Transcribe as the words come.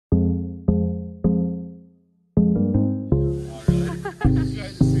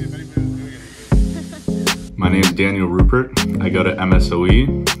name is Daniel Rupert. I go to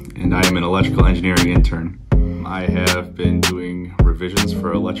MSOE and I am an electrical engineering intern. I have been doing revisions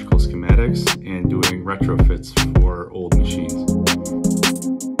for electrical schematics and doing retrofits for old machines.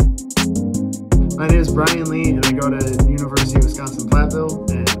 My name is Brian Lee and I go to the University of Wisconsin-Platteville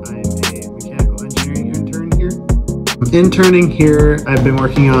and I'm a mechanical engineering intern here. Interning here, I've been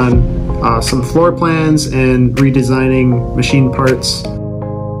working on some floor plans and redesigning machine parts.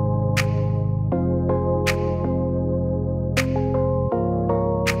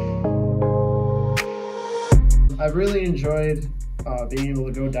 I've really enjoyed being able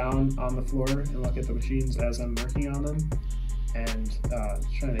to go down on the floor and look at the machines as I'm working on them and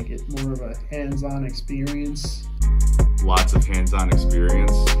trying to get more of a hands-on experience. Lots of hands-on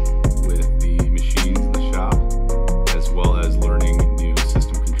experience with the machines in the shop, as well as learning